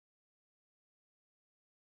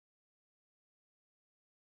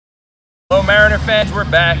Hello Mariner fans, we're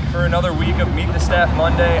back for another week of Meet the Staff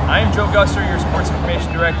Monday. I am Joe Guster, your Sports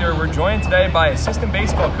Information Director. We're joined today by assistant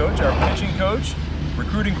baseball coach, our pitching coach,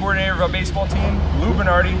 recruiting coordinator of our baseball team, Lou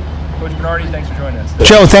Bernardi. Coach Bernardi, thanks for joining us today.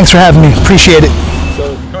 Joe, thanks for having me. Appreciate it.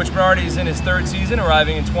 So Coach Bernardi is in his third season,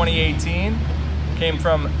 arriving in 2018. Came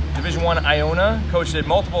from Division I Iona, coached at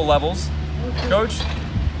multiple levels. Coach,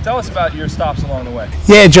 tell us about your stops along the way.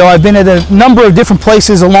 Yeah, Joe, I've been at a number of different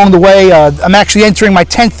places along the way. I'm actually entering my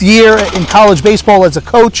 10th year in college baseball as a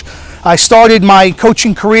coach. I started my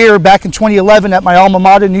coaching career back in 2011 at my alma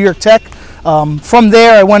mater, New York Tech. From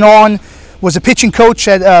there, I went on, was a pitching coach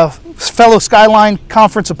at fellow Skyline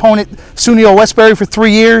Conference opponent SUNY Westbury for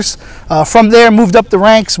 3 years. From there, moved up the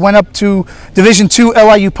ranks, went up to Division II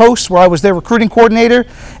LIU Post, where I was their recruiting coordinator.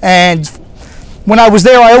 And when I was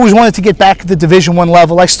there, I always wanted to get back to the Division I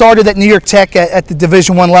level. I started at New York Tech at the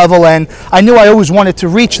Division I level, and I knew I always wanted to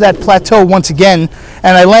reach that plateau once again.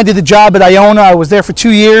 And I landed the job at Iona. I was there for 2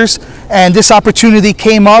 years, and this opportunity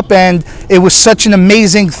came up, and it was such an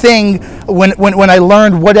amazing thing when I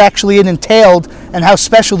learned what actually it entailed and how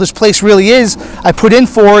special this place really is. I put in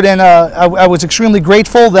for it, and I was extremely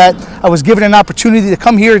grateful that I was given an opportunity to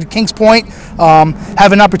come here to Kings Point,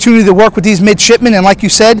 have an opportunity to work with these midshipmen, and like you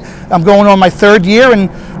said, I'm going on my third year, and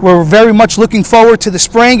we're very much looking forward to the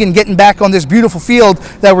spring and getting back on this beautiful field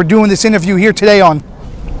that we're doing this interview here today on.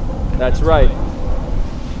 That's right.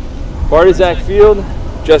 Bartizak Field,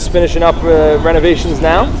 just finishing up renovations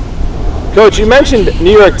now. Coach, you mentioned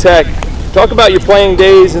New York Tech. Talk about your playing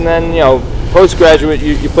days, and then, you know, postgraduate,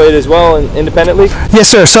 you played as well independently? Yes,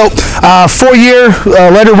 sir. So, 4-year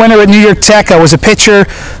letter winner at New York Tech. I was a pitcher,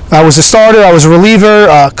 I was a starter, I was a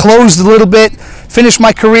reliever, closed a little bit, finished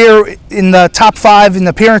my career in the top 5 in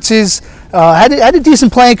appearances. Had a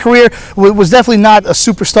decent playing career. Was definitely not a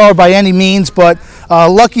superstar by any means, but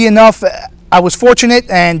lucky enough, I was fortunate,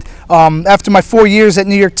 and after my 4 years at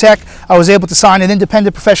New York Tech, I was able to sign an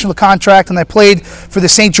independent professional contract, and I played for the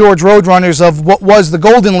St. George Roadrunners of what was the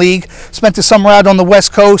Golden League. Spent the summer out on the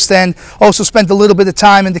West Coast, and also spent a little bit of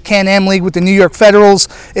time in the Can-Am League with the New York Federals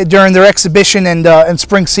during their exhibition and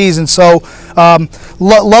spring season. So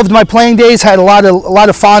loved my playing days, had a lot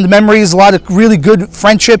of fond memories, a lot of really good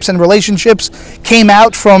friendships and relationships came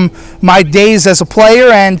out from my days as a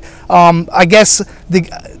player, and I guess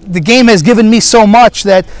the game has given me so much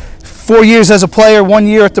that 4 years as a player, 1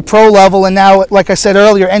 year at the pro level, and now, like I said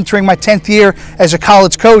earlier, entering my 10th year as a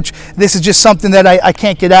college coach, this is just something that I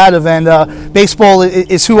can't get out of, and baseball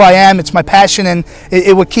is who I am. It's my passion, and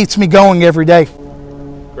it what keeps me going every day.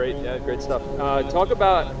 Great, yeah, great stuff. Talk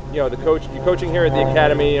about, you know, you're coaching here at the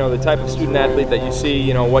academy, you know, the type of student athlete that you see,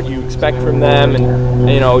 you know, what you expect from them, and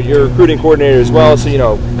you know, you're a recruiting coordinator as well, so, you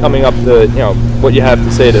know, coming up to, you know, what you have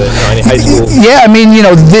to say to, you know, any high school. Yeah, I mean, you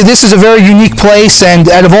know, this is a very unique place, and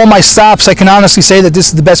out of all my stops, I can honestly say that this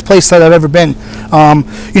is the best place that I've ever been.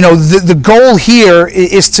 You know, the goal here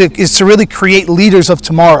is to really create leaders of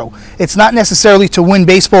tomorrow. It's not necessarily to win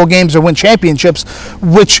baseball games or win championships,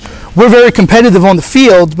 which we're very competitive on the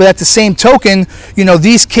field, but at the same token, you know,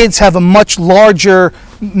 these kids have a much larger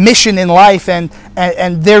mission in life, and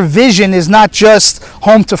their vision is not just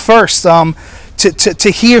home to first.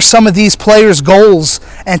 To hear some of these players' goals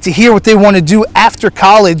and to hear what they want to do after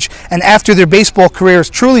college and after their baseball career is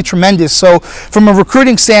truly tremendous. So from a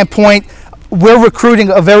recruiting standpoint, we're recruiting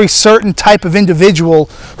a very certain type of individual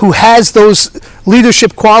who has those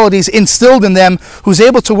leadership qualities instilled in them, who's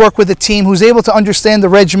able to work with a team, who's able to understand the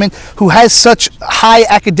regiment, who has such high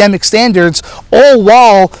academic standards, all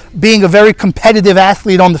while being a very competitive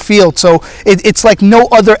athlete on the field. So it's like no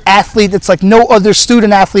other athlete, it's like no other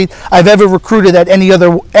student athlete I've ever recruited at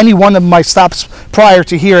any one of my stops prior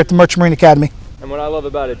to here at the Merchant Marine Academy. And what I love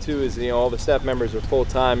about it too is, you know, all the staff members are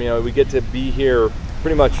full-time. You know, we get to be here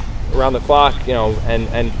pretty much around the clock, you know,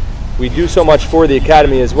 and we do so much for the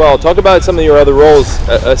academy as well. Talk about some of your other roles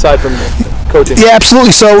aside from coaching. Yeah,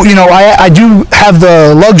 absolutely. So, you know, I do have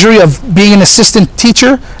the luxury of being an assistant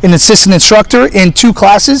teacher, an assistant instructor in 2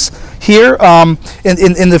 classes here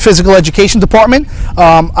in the physical education department.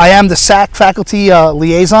 I am the SAC faculty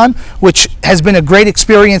liaison, which has been a great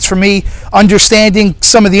experience for me, understanding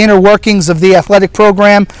some of the inner workings of the athletic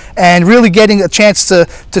program and really getting a chance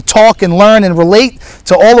to talk and learn and relate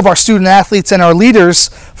to all of our student athletes and our leaders,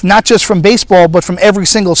 not just from baseball, but from every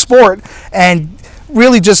single sport, and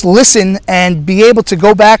really just listen and be able to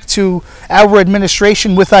go back to our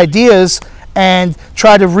administration with ideas and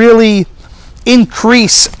try to really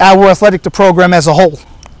increase our athletic program as a whole.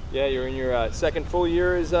 Yeah, you're in your second full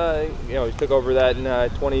year as, you know, you took over that in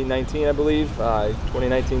 2019, I believe,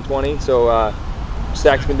 2019-20. So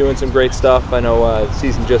Stack's been doing some great stuff. I know the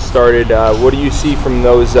season just started. What do you see from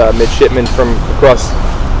those midshipmen from across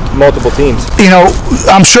multiple teams? You know,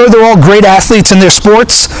 I'm sure they're all great athletes in their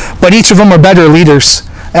sports, but each of them are better leaders.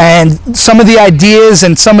 And some of the ideas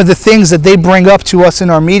and some of the things that they bring up to us in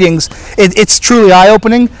our meetings, it's truly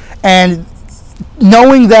eye-opening. And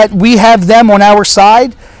knowing that we have them on our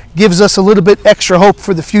side gives us a little bit extra hope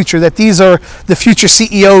for the future, that these are the future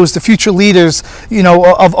CEOs, the future leaders, you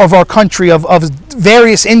know, of our country, of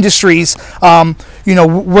various industries. You know,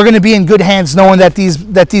 we're going to be in good hands knowing that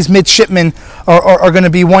these midshipmen are going to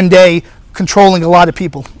be one day controlling a lot of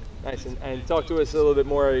people. Nice. And talk to us a little bit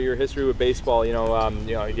more of your history with baseball. You know, do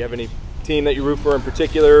you have any team that you root for in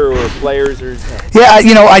particular, or players, or? Yeah,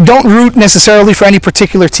 you know, I don't root necessarily for any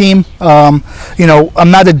particular team. You know,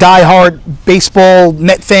 I'm not a diehard baseball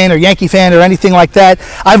Met fan or Yankee fan or anything like that.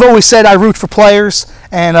 I've always said I root for players,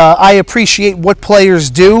 and I appreciate what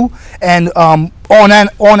players do, and on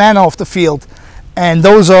and off the field. And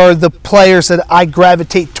those are the players that I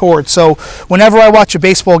gravitate towards. So whenever I watch a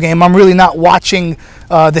baseball game, I'm really not watching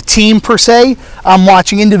the team per se. I'm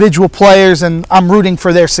watching individual players, and I'm rooting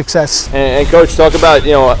for their success. And Coach, talk about,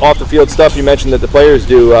 you know, off the field stuff. You mentioned that the players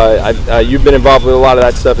do. You've been involved with a lot of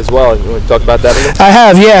that stuff as well. You want to talk about that a little? I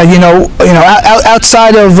have, yeah. You know,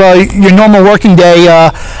 outside of your normal working day,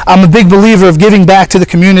 I'm a big believer of giving back to the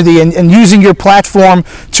community and using your platform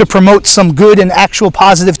to promote some good and actual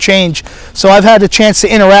positive change. So I've had a chance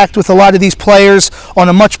to interact with a lot of these players on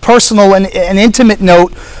a much personal and intimate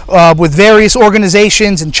note with various organizations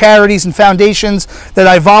and charities and foundations that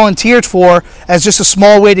I volunteered for as just a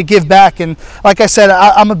small way to give back. And like I said,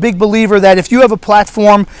 I'm a big believer that if you have a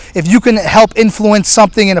platform, if you can help influence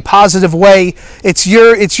something in a positive way, it's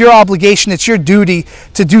your obligation, it's your duty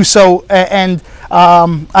to do so. And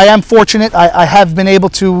I am fortunate. I have been able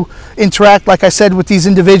to interact, like I said, with these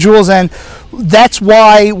individuals, and that's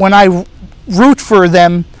why when I root for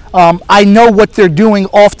them, I know what they're doing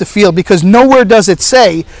off the field, because nowhere does it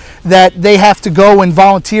say that they have to go and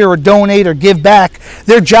volunteer or donate or give back.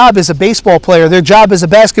 Their job is a baseball player, their job is a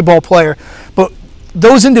basketball player. But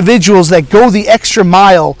those individuals that go the extra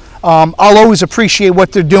mile, I'll always appreciate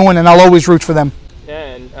what they're doing, and I'll always root for them.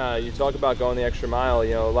 Yeah, and you talk about going the extra mile.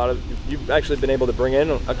 You know, you've actually been able to bring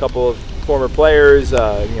in a couple of former players. You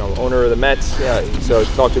know, owner of the Mets. So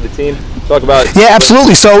talk to the team. Talk about. Yeah,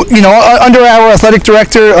 absolutely. So you know, under our athletic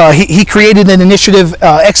director, he created an initiative,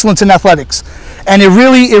 Excellence in Athletics, and it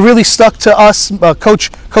really stuck to us,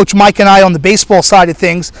 Coach Mike and I, on the baseball side of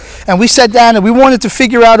things. And we sat down and we wanted to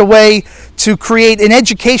figure out a way to create an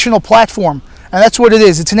educational platform. And that's what it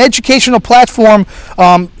is. It's an educational platform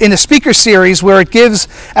in a speaker series where it gives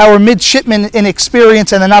our midshipmen an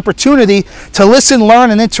experience and an opportunity to listen,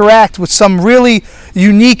 learn, and interact with some really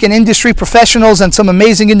unique and industry professionals and some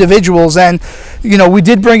amazing individuals. And, you know, we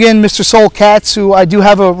did bring in Mr. Sol Katz, who I do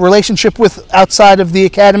have a relationship with outside of the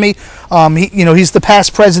academy. He's the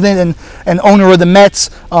past president and owner of the Mets.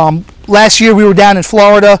 Last year we were down in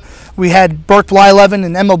Florida. We had Bert Blyleven,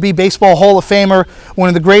 an MLB Baseball Hall of Famer, one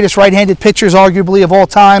of the greatest right-handed pitchers, arguably, of all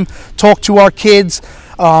time, talk to our kids.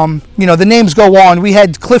 You know, the names go on. We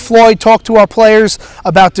had Cliff Floyd talk to our players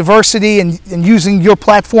about diversity and using your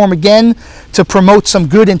platform again to promote some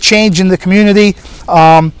good and change in the community.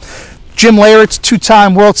 Jim Leyritz,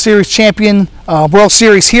 two-time World Series champion, World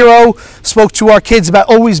Series hero, spoke to our kids about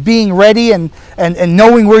always being ready and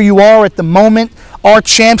knowing where you are at the moment. Art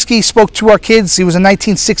Shamsky spoke to our kids. He was a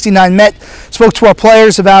 1969 Met. Spoke to our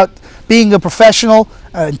players about being a professional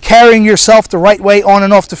and carrying yourself the right way on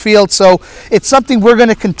and off the field. So it's something we're going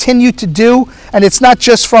to continue to do, and it's not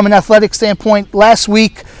just from an athletic standpoint. Last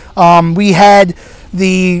week we had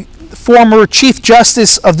the former Chief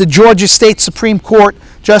Justice of the Georgia State Supreme Court,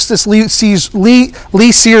 Justice Lee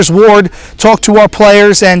Sears Ward, talked to our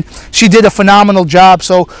players, and she did a phenomenal job.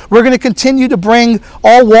 So we're going to continue to bring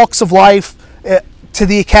all walks of life to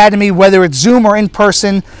the academy, whether it's Zoom or in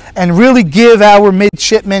person, and really give our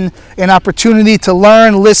midshipmen an opportunity to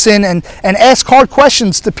learn, listen, and ask hard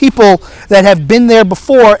questions to people that have been there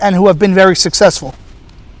before and who have been very successful.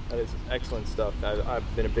 That is excellent stuff.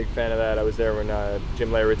 I've been a big fan of that. I was there when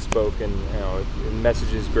Jim Leyritz spoke, and you know, the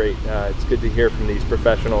message is great. It's good to hear from these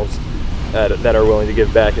professionals that are willing to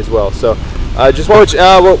give back as well. So just want to,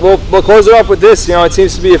 we'll close it off with this. You know, it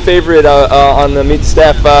seems to be a favorite on the Meet the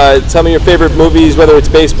Staff. Tell me your favorite movies, whether it's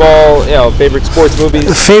baseball, you know, favorite sports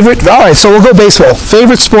movies. Favorite? All right, so we'll go baseball.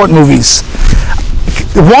 Favorite sport movies.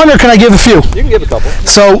 One, or can I give a few? You can give a couple.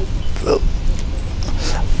 So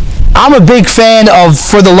I'm a big fan of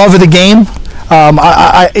For the Love of the Game.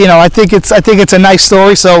 I think it's a nice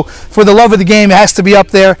story. So For the Love of the Game, it has to be up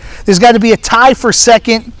there. There's got to be a tie for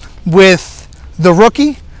second with The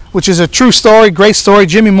Rookie, which is a true story, great story.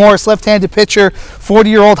 Jimmy Morris, left-handed pitcher,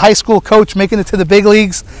 40-year-old high school coach, making it to the big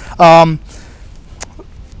leagues. Bull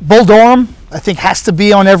Durham, I think, has to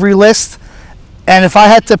be on every list. And if I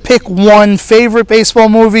had to pick one favorite baseball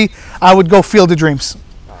movie, I would go Field of Dreams.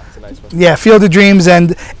 That's a nice one. Yeah, Field of Dreams,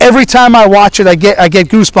 and every time I watch it, I get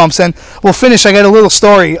goosebumps. And we'll finish. I got a little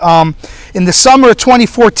story. In the summer of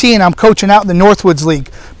 2014, I'm coaching out in the Northwoods League,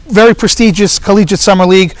 very prestigious collegiate summer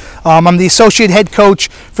league. I'm the associate head coach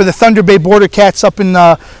for the Thunder Bay Border Cats up in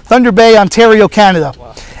Thunder Bay, Ontario, Canada.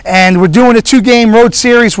 Wow. And we're doing a 2-game road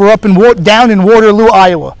series. We're up down in Waterloo,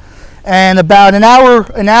 Iowa. And about an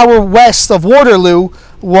hour west of Waterloo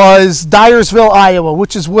was Dyersville, Iowa,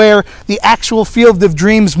 which is where the actual Field of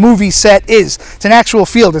Dreams movie set is. It's an actual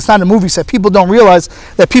field. It's not a movie set. People don't realize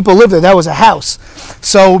that people live there. That was a house.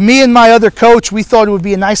 So me and my other coach, we thought it would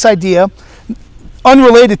be a nice idea,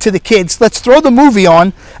 unrelated to the kids. Let's throw the movie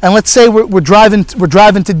on, and let's say we're driving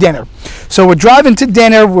to dinner. So we're driving to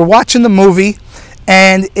dinner. We're watching the movie,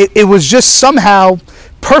 and it was just somehow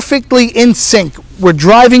perfectly in sync. We're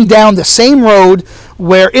driving down the same road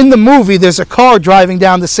where in the movie there's a car driving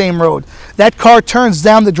down the same road. That car turns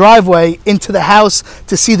down the driveway into the house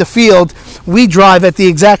to see the field. We drive at the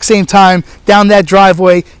exact same time down that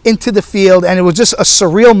driveway into the field, and it was just a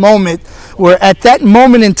surreal moment where at that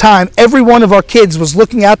moment in time, every one of our kids was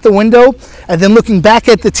looking out the window and then looking back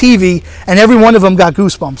at the TV, and every one of them got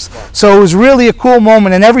goosebumps. So it was really a cool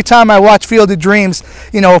moment, and every time I watch Field of Dreams,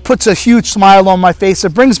 you know, it puts a huge smile on my face.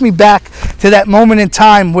 It brings me back to that moment in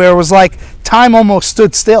time where it was like time almost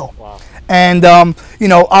stood still. Wow. And, you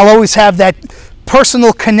know, I'll always have that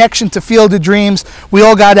personal connection to Field of Dreams. We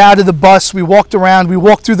all got out of the bus. We walked around. We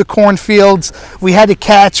walked through the cornfields. We had to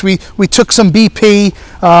catch. We took some BP.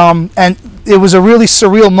 And it was a really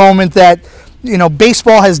surreal moment that, you know,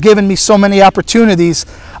 baseball has given me so many opportunities.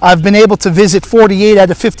 I've been able to visit 48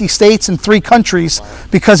 out of 50 states and 3 countries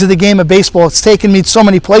because of the game of baseball. It's taken me so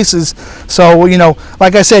many places. So, you know,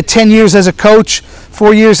 like I said, 10 years as a coach,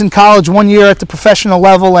 4 years in college, 1 year at the professional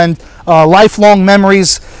level, and lifelong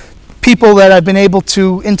memories, people that I've been able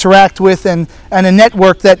to interact with, and a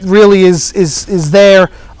network that really is there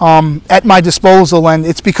at my disposal, and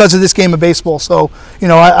it's because of this game of baseball. So, you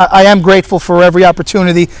know, I am grateful for every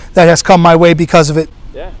opportunity that has come my way because of it.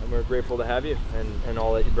 Yeah, and we're grateful to have you and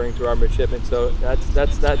all that you bring to our midshipmen. So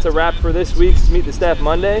that's a wrap for this week's Meet the Staff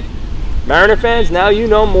Monday. Mariner fans, now you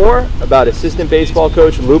know more about assistant baseball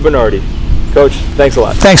coach Lou Bernardi. Coach, thanks a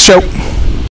lot. Thanks, Joe.